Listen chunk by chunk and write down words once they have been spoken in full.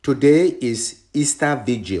Today is Easter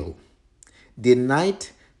Vigil, the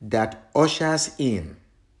night that ushers in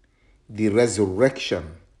the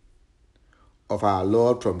resurrection of our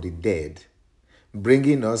Lord from the dead,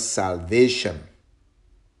 bringing us salvation.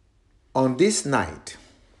 On this night,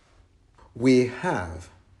 we have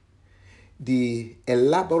the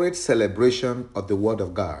elaborate celebration of the Word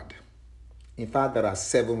of God. In fact, there are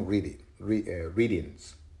seven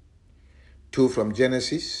readings: two from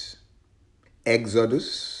Genesis,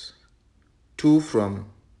 Exodus, two from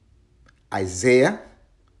Isaiah,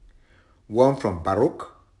 one from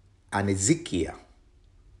Baruch, and Ezekiel.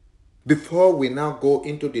 Before we now go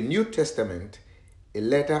into the New Testament, a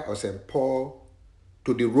letter of St. Paul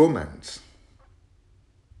to the Romans,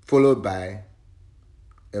 followed by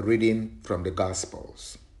a reading from the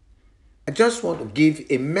Gospels. I just want to give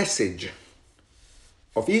a message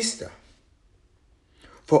of Easter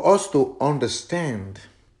for us to understand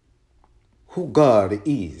who God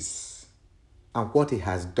is and what He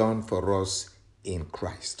has done for us in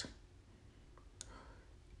Christ.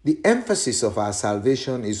 The emphasis of our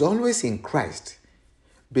salvation is always in Christ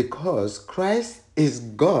because Christ is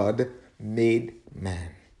God made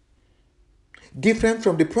man. Different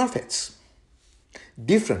from the prophets,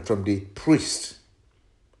 different from the priests.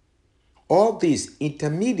 All these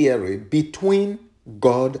intermediary between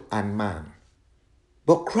God and man.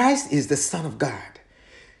 But Christ is the Son of God.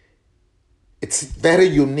 It's very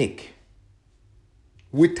unique,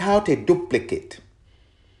 without a duplicate.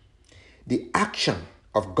 The action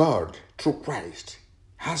of God through Christ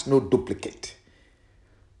has no duplicate.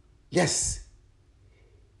 Yes,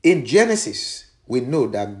 in Genesis, we know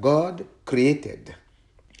that God created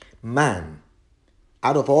man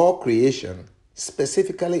out of all creation,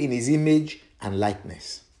 specifically in His image and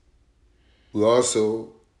likeness. We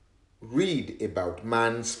also read about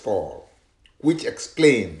man's fall, which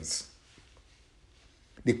explains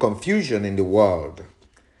the confusion in the world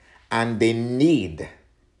and the need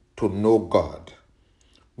to know God.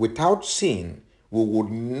 Without sin, we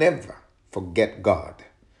would never forget God.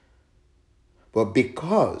 But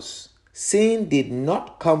because sin did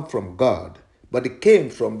not come from God, but it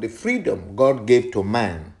came from the freedom God gave to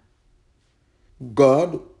man,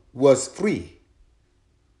 God was free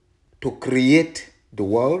to create the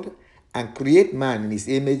world and create man in His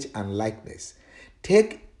image and likeness.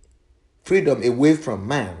 Take freedom away from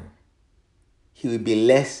man, he will be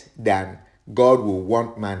less than God will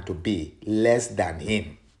want man to be, less than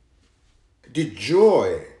Him. The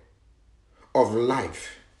joy of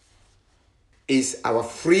life is our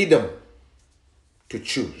freedom to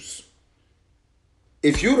choose.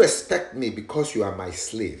 If you respect me because you are my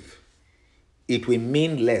slave, it will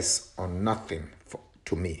mean less or nothing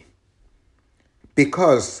to me.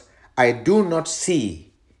 Because I do not see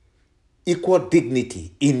equal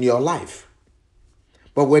dignity in your life.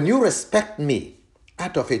 But when you respect me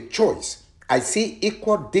out of a choice, I see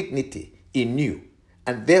equal dignity in you.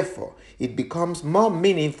 And therefore, it becomes more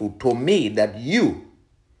meaningful to me that you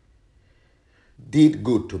did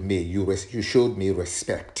good to me. You showed me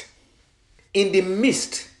respect. In the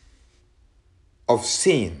midst of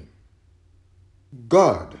sin,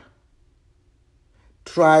 God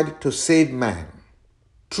tried to save man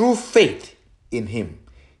through faith in Him.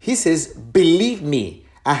 He says, believe me,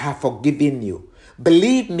 I have forgiven you.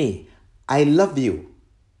 Believe me, I love you.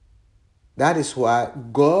 That is why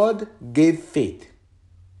God gave faith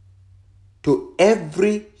to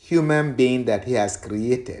every human being that He has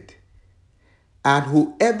created. And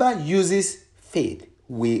whoever uses faith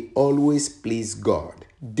will always please God,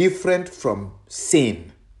 different from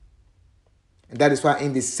sin. And that is why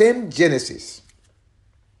in the same Genesis,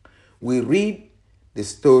 we read the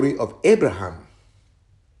story of Abraham.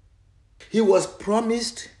 He was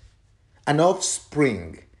promised an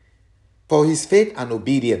offspring for his faith and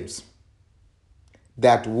obedience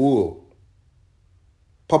that will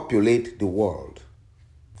populate the world,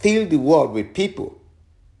 fill the world with people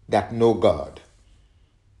that know God.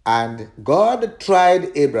 And God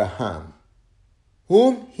tried Abraham,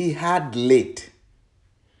 whom He had late.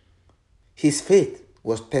 His faith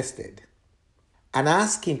was tested, and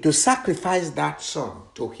asked him to sacrifice that son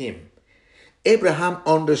to Him. Abraham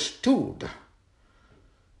understood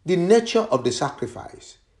the nature of the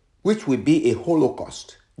sacrifice, which will be a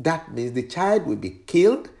holocaust. That means the child will be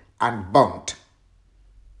killed and burnt.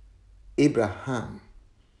 Abraham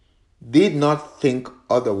did not think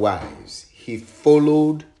otherwise. He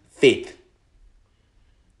followed faith.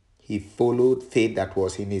 He followed faith that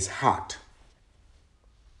was in his heart.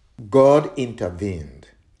 God intervened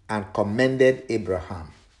and commended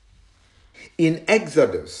Abraham. In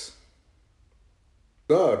Exodus,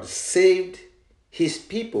 God saved His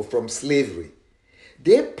people from slavery.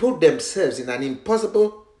 They put themselves in an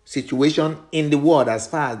impossible situation in the world as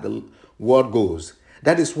far as the world goes.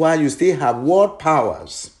 That is why you still have world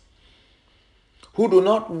powers who do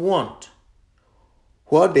not want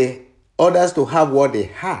others to have what they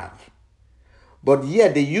have, but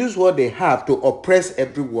yet they use what they have to oppress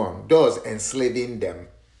everyone, thus enslaving them.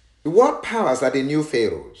 The world powers are the new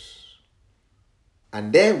pharaohs.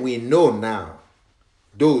 And then we know now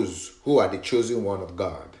those who are the chosen one of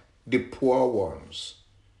God, the poor ones.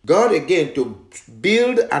 God, again, to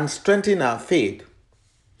build and strengthen our faith,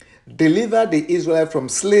 delivered the Israelites from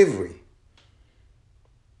slavery.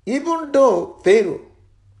 Even though Pharaoh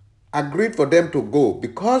agreed for them to go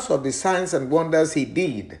because of the signs and wonders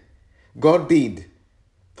God did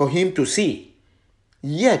for him to see,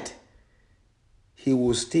 yet he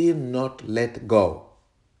would still not let go.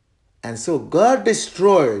 And so God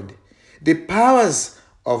destroyed the powers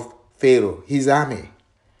of Pharaoh, his army,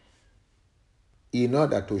 in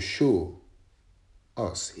order to show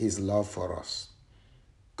us his love for us.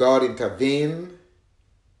 God intervened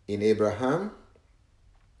in Abraham.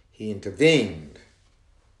 He intervened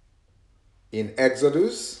in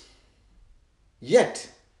Exodus.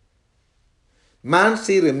 Yet, man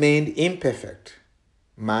still remained imperfect.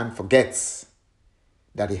 Man forgets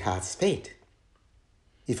that he has faith.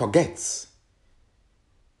 He forgets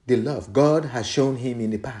the love God has shown him in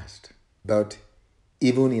the past. But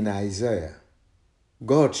even in Isaiah,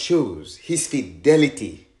 God shows his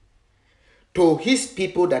fidelity to his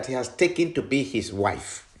people that he has taken to be his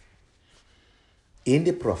wife in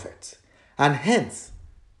the prophets. And hence,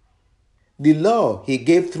 the law he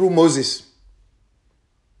gave through Moses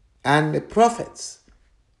and the prophets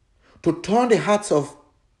to turn the hearts of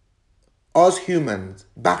us humans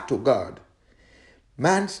back to God,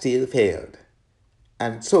 man still failed.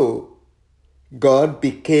 And so, God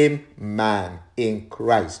became man in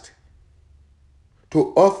Christ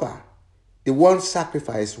to offer the one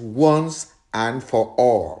sacrifice once and for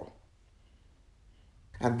all.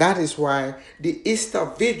 And that is why the Easter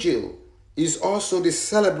Vigil is also the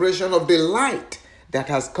celebration of the light that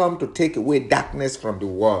has come to take away darkness from the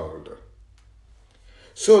world.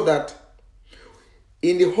 So that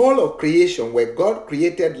in the whole of creation, where God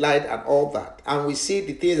created light and all that, and we see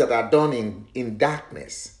the things that are done in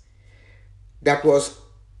darkness, that was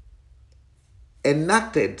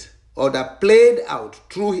enacted or that played out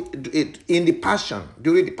through it in the passion,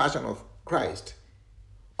 during the passion of Christ.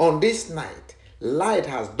 On this night, light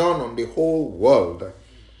has dawned on the whole world.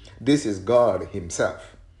 This is God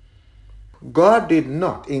himself. God did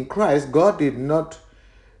not, in Christ, God did not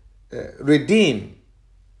redeem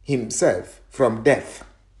himself from death.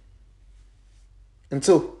 And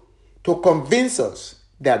so, to convince us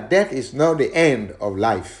that death is not the end of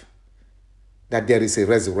life, that there is a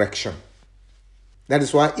resurrection. That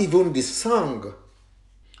is why even the song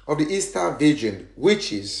of the Easter Vigil,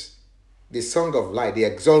 which is the song of light, the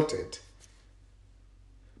exalted,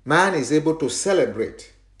 man is able to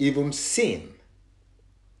celebrate even sin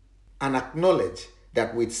and acknowledge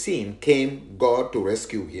that with sin came God to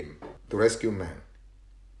rescue him, to rescue man.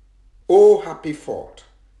 Oh, happy thought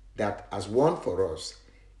that has won for us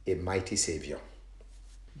a mighty Savior.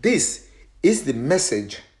 This is the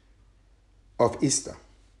message of Easter,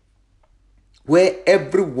 where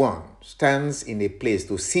everyone stands in a place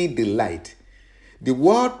to see the light. The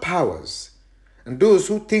world powers and those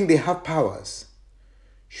who think they have powers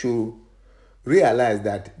should realize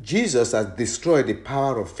that Jesus has destroyed the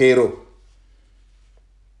power of Pharaoh.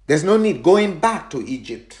 There's no need going back to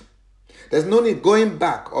Egypt. There's no need going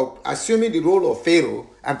back or assuming the role of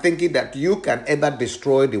Pharaoh and thinking that you can ever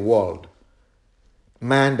destroy the world,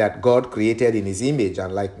 man that God created in his image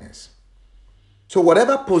and likeness. So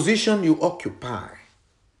whatever position you occupy,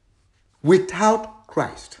 without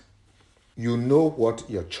Christ, you know what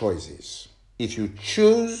your choice is. If you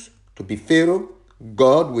choose to be Pharaoh,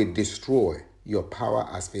 God will destroy your power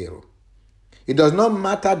as Pharaoh. It does not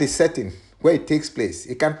matter the setting where it takes place.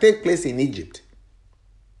 It can take place in Egypt.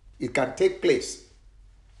 It can take place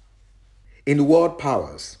in the world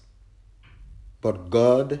powers. But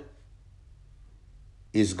God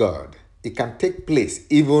is God. It can take place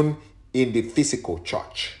even in the physical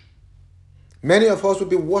church. Many of us will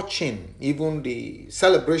be watching even the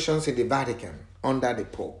celebrations in the Vatican under the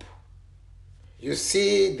Pope. You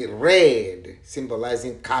see the red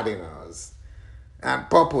symbolizing cardinals and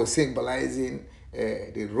purple symbolizing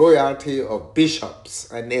the royalty of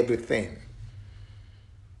bishops and everything.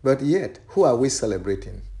 But yet, who are we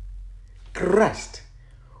celebrating? Christ,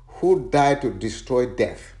 who died to destroy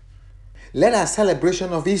death. Let our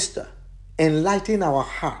celebration of Easter enlighten our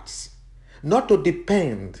hearts, not to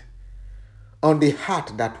depend on the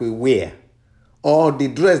hat that we wear or the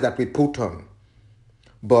dress that we put on,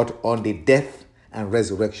 but on the death and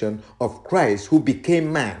resurrection of Christ, who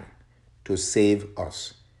became man to save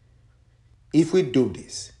us. If we do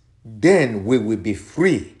this, then we will be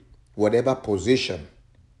free, whatever position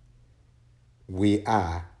we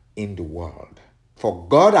are in the world. For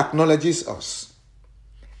God acknowledges us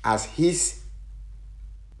as his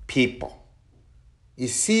people. He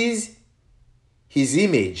sees his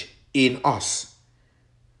image in us.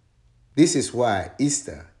 This is why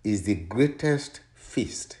Easter is the greatest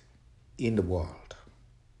feast in the world.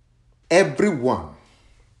 Everyone,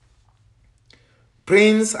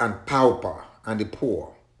 prince and pauper and the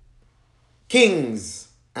poor, kings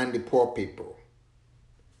and the poor people,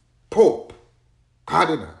 pope,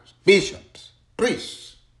 cardinals, bishops,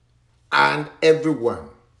 priests, and everyone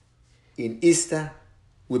in Easter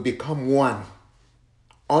will become one,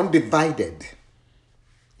 undivided,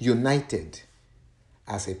 united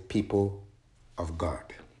as a people of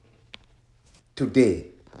God. Today,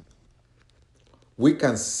 we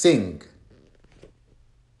can sing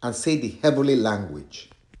and say the heavenly language.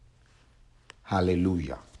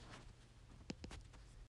 Hallelujah.